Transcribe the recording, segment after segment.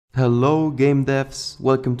Hello game devs,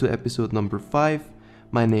 welcome to episode number 5.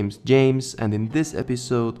 My name's James, and in this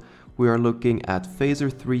episode we are looking at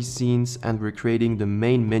Phaser 3 scenes and we're creating the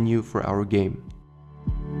main menu for our game.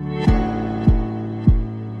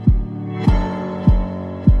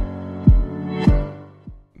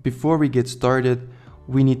 Before we get started,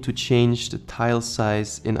 we need to change the tile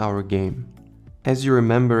size in our game. As you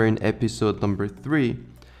remember in episode number 3,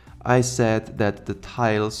 I said that the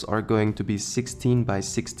tiles are going to be 16 by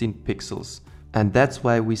 16 pixels, and that's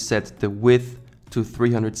why we set the width to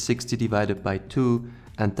 360 divided by 2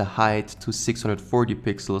 and the height to 640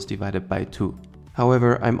 pixels divided by 2.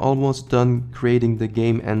 However, I'm almost done creating the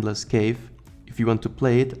game Endless Cave. If you want to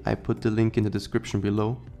play it, I put the link in the description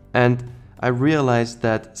below. And I realized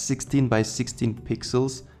that 16 by 16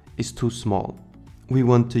 pixels is too small. We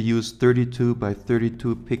want to use 32 by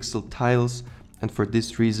 32 pixel tiles, and for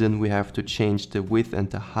this reason we have to change the width and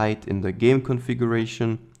the height in the game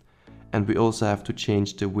configuration, and we also have to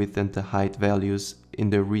change the width and the height values in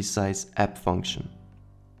the resize app function.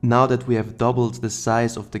 Now that we have doubled the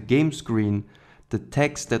size of the game screen, the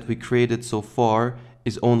text that we created so far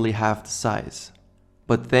is only half the size.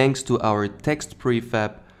 But thanks to our text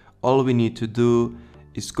prefab, all we need to do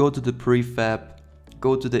is go to the prefab,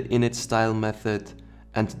 go to the init style method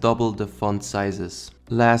and double the font sizes.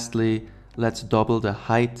 Lastly, let's double the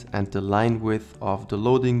height and the line width of the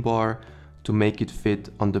loading bar to make it fit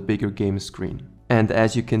on the bigger game screen. And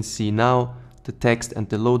as you can see now, the text and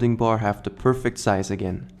the loading bar have the perfect size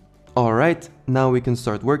again. Alright, now we can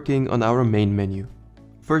start working on our main menu.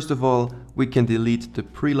 First of all, we can delete the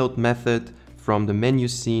preload method from the menu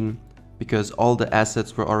scene because all the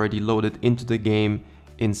assets were already loaded into the game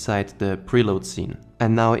inside the preload scene.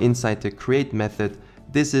 And now inside the create method,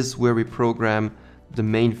 this is where we program the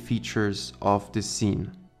main features of this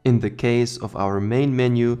scene. In the case of our main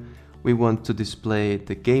menu, we want to display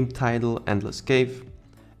the game title Endless Cave,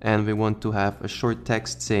 and we want to have a short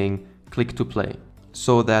text saying click to play,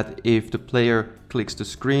 so that if the player clicks the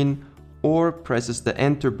screen or presses the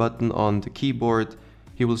enter button on the keyboard,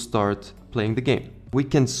 he will start playing the game. We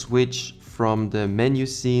can switch from the menu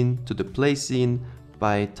scene to the play scene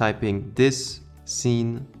by typing this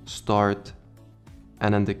scene start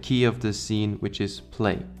and then the key of the scene, which is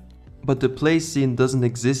play. But the play scene doesn't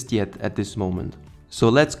exist yet at this moment. So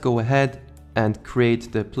let's go ahead and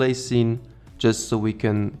create the play scene just so we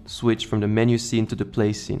can switch from the menu scene to the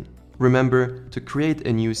play scene. Remember, to create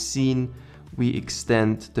a new scene, we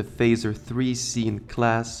extend the Phaser 3 scene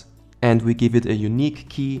class and we give it a unique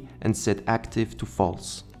key and set active to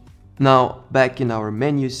false. Now, back in our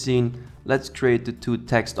menu scene, let's create the two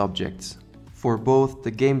text objects. For both the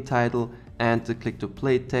game title and the click to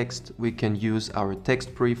play text, we can use our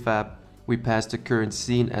text prefab. We pass the current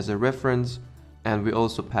scene as a reference, and we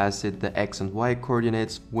also pass it the X and Y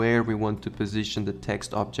coordinates where we want to position the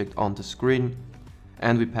text object on the screen,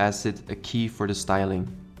 and we pass it a key for the styling.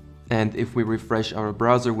 And if we refresh our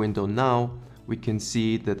browser window now, we can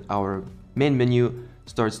see that our main menu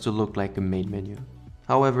starts to look like a main menu.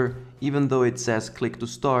 However, even though it says click to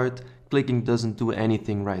start, clicking doesn't do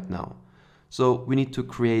anything right now. So we need to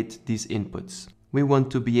create these inputs. We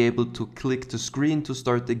want to be able to click the screen to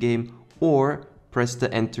start the game or press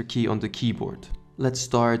the enter key on the keyboard. Let's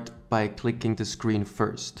start by clicking the screen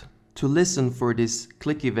first. To listen for this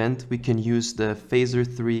click event, we can use the Phaser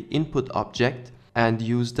 3 input object and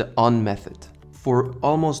use the on method. For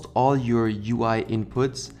almost all your UI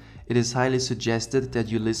inputs, it is highly suggested that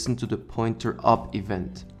you listen to the pointer up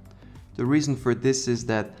event. The reason for this is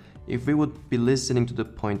that if we would be listening to the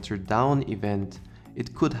pointer down event,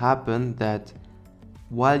 it could happen that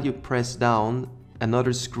while you press down,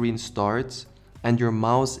 another screen starts and your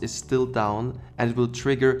mouse is still down and it will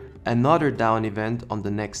trigger another down event on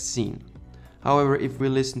the next scene. However, if we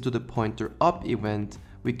listen to the pointer up event,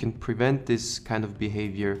 we can prevent this kind of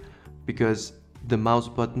behavior because the mouse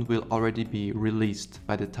button will already be released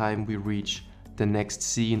by the time we reach the next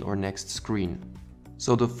scene or next screen.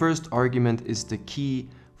 So the first argument is the key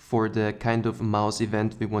for the kind of mouse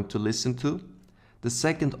event we want to listen to. The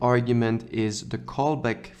second argument is the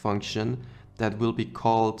callback function that will be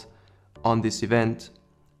called on this event.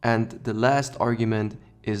 And the last argument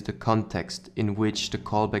is the context in which the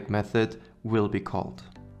callback method will be called.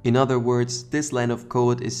 In other words, this line of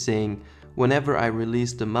code is saying whenever I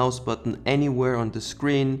release the mouse button anywhere on the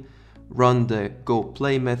screen, run the go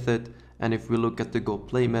play method. And if we look at the go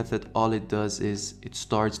play method, all it does is it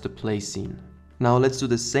starts the play scene. Now let's do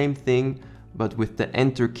the same thing, but with the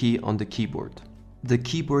enter key on the keyboard. The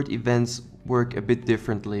keyboard events work a bit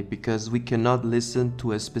differently because we cannot listen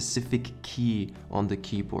to a specific key on the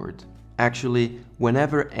keyboard. Actually,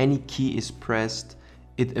 whenever any key is pressed,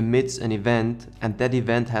 it emits an event, and that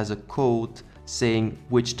event has a code saying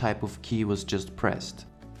which type of key was just pressed.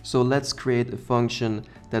 So let's create a function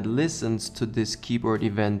that listens to this keyboard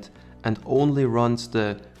event and only runs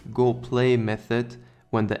the goPlay method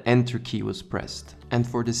when the enter key was pressed. And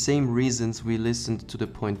for the same reasons we listened to the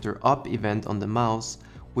pointer up event on the mouse,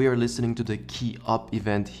 we are listening to the key up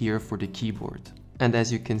event here for the keyboard. And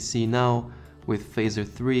as you can see now, with Phaser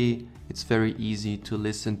 3, it's very easy to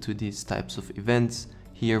listen to these types of events.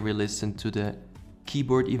 Here we listen to the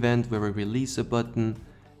keyboard event where we release a button,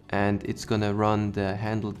 and it's gonna run the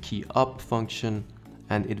handle key up function,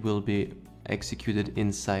 and it will be executed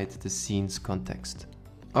inside the scene's context.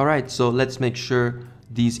 Alright, so let's make sure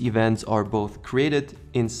these events are both created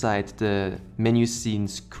inside the menu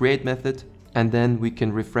scene's create method, and then we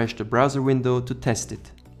can refresh the browser window to test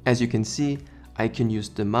it. As you can see, I can use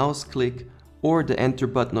the mouse click or the enter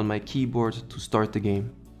button on my keyboard to start the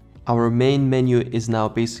game. Our main menu is now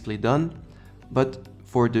basically done, but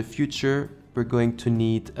for the future we're going to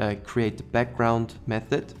need a create background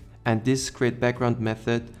method, and this create background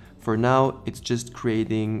method, for now it's just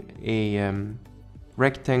creating a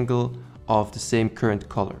rectangle of the same current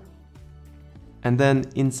color. And then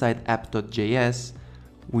inside app.js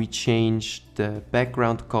we change the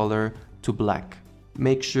background color to black.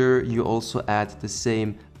 Make sure you also add the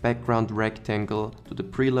same background rectangle to the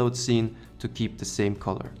preload scene to keep the same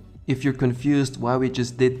color. If you're confused why we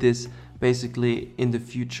just did this, basically in the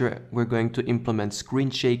future we're going to implement screen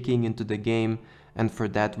shaking into the game, and for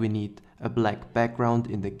that we need a black background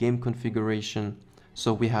in the game configuration.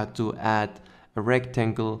 So we had to add a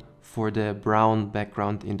rectangle for the brown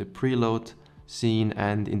background in the preload scene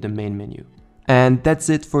and in the main menu. And that's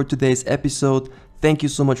it for today's episode. Thank you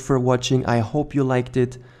so much for watching. I hope you liked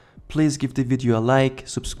it. Please give the video a like,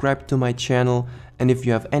 subscribe to my channel, and if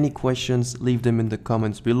you have any questions, leave them in the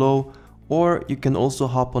comments below, or you can also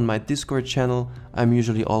hop on my Discord channel. I'm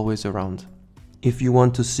usually always around. If you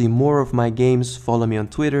want to see more of my games, follow me on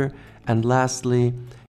Twitter. And lastly,